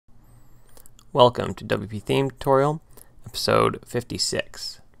Welcome to WP Theme Tutorial, episode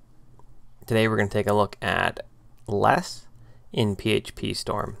 56. Today we're going to take a look at less in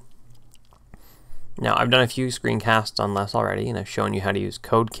PHPstorm. Now I've done a few screencasts on less already and I've shown you how to use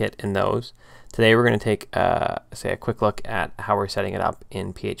CodeKit in those. Today we're going to take a quick look at how we're setting it up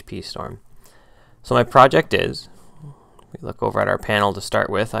in PHPstorm. So my project is, we look over at our panel to start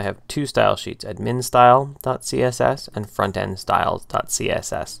with, I have two style sheets, adminstyle.css and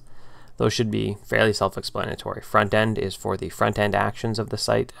frontendstyles.css. Those should be fairly self-explanatory. Front end is for the front end actions of the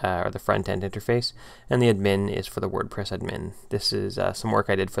site or the front end interface, and the admin is for the WordPress admin. This is some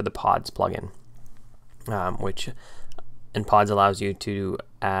work I did for the Pods plugin, which in Pods allows you to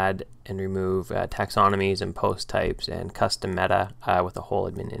add and remove taxonomies and post types and custom meta with a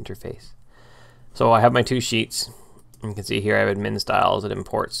whole admin interface. So I have my two sheets. You can see here I have admin styles. It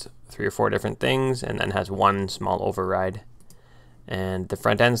imports 3 or 4 different things and then has one small override. And the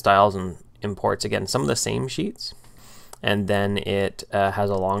front end styles and imports, again, some of the same sheets. And then it has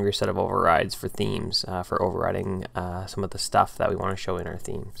a longer set of overrides for themes, for overriding some of the stuff that we want to show in our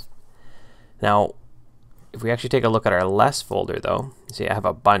themes. Now, if we actually take a look at our less folder though, you see I have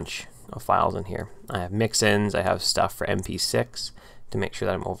a bunch of files in here. I have mix-ins, I have stuff for MP6 to make sure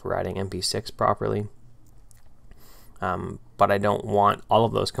that I'm overriding MP6 properly. But I don't want all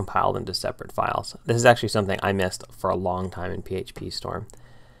of those compiled into separate files. This is actually something I missed for a long time in PHPstorm.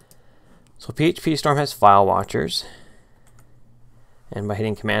 So PHPstorm has file watchers, and by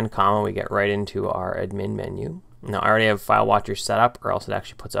hitting Command comma we get right into our admin menu. Now I already have file watchers set up, or else it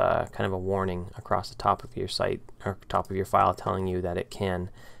actually puts a kind of a warning across the top of your site or top of your file telling you that it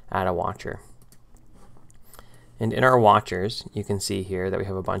can add a watcher. And in our watchers you can see here that we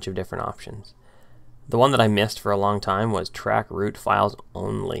have a bunch of different options. The one that I missed for a long time was track root files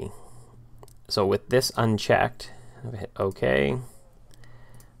only. So with this unchecked, I hit OK,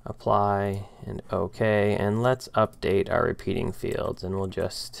 apply, and OK, and let's update our repeating fields, and we'll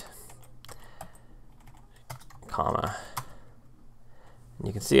just comma. And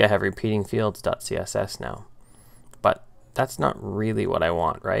you can see I have repeating fields.css now, but that's not really what I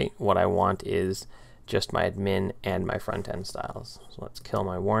want, right? What I want is just my admin and my front end styles. So let's kill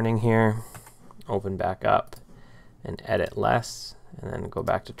my warning here. Open back up and edit less, and then go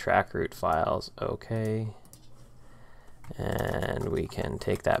back to track root files. Okay, and we can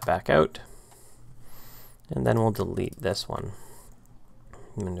take that back out, and then we'll delete this one.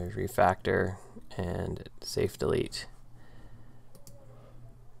 And there's refactor and safe delete.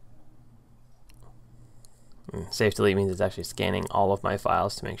 Safe delete means it's actually scanning all of my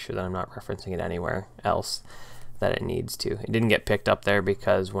files to make sure that I'm not referencing it anywhere else that it needs to. It didn't get picked up there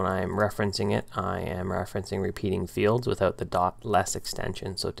because when I'm referencing it, I am referencing repeating fields without the .less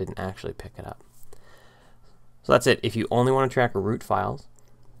extension, so it didn't actually pick it up. So that's it. If you only want to track root files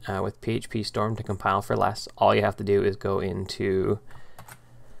with PHPstorm to compile for less, all you have to do is go into,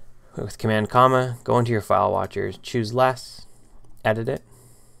 with Command comma, go into your file watchers, choose less, edit it,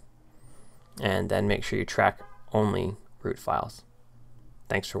 and then make sure you track only root files.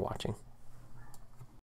 Thanks for watching.